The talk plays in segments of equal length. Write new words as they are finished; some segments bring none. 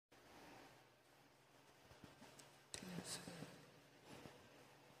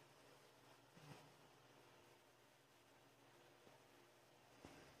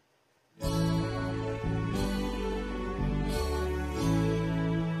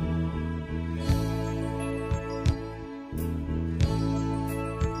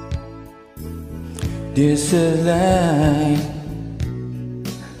There's a light,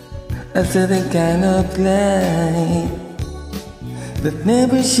 a certain kind of light that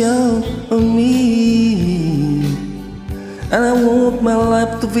never shone on me, and I want my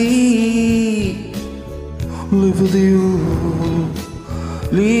life to be live with you,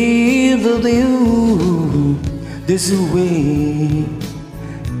 live with you this way.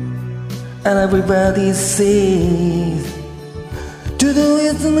 And everybody says to do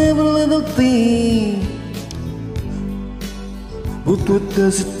is never little thing, but what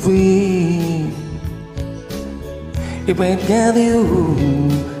does it mean? If I got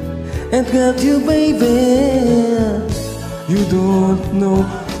you, baby, you don't know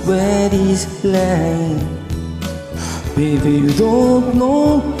what it's like. Baby, you don't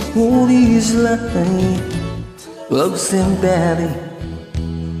know what it's like. Love somebody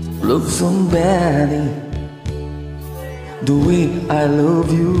the way I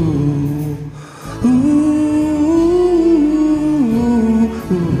love you. Ooh.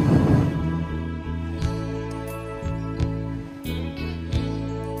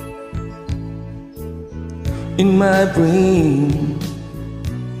 In my brain,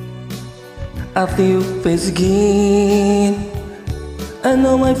 I feel face again. I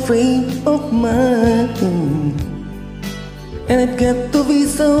know my frame of mind, and it got to be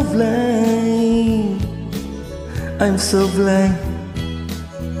so blind. I'm so blind,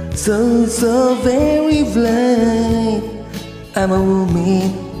 so very blind. I'm a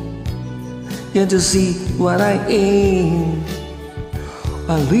woman, can't you see what I am?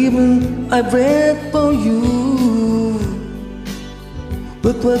 I live and I breathe for you,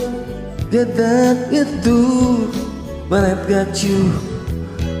 but what did that it do when I've got you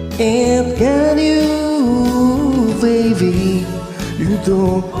and got you, baby? You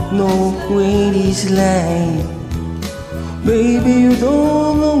don't know what it's like. Baby, you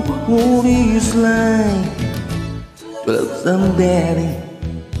don't know what it's like to love somebody,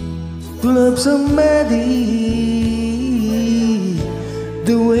 to love somebody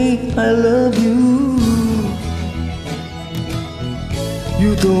the way I love you.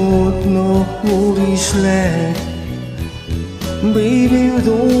 You don't know what it's like. Baby, you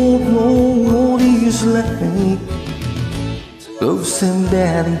don't know what it's like to love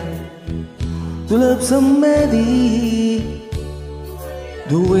somebody, to love somebody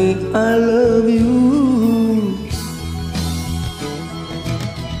the way I love you.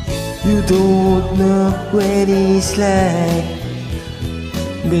 You don't know what it's like.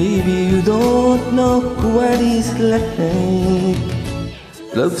 Baby, you don't know what it's like.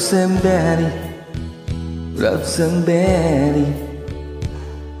 Love somebody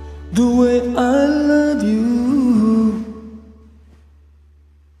the way I love you.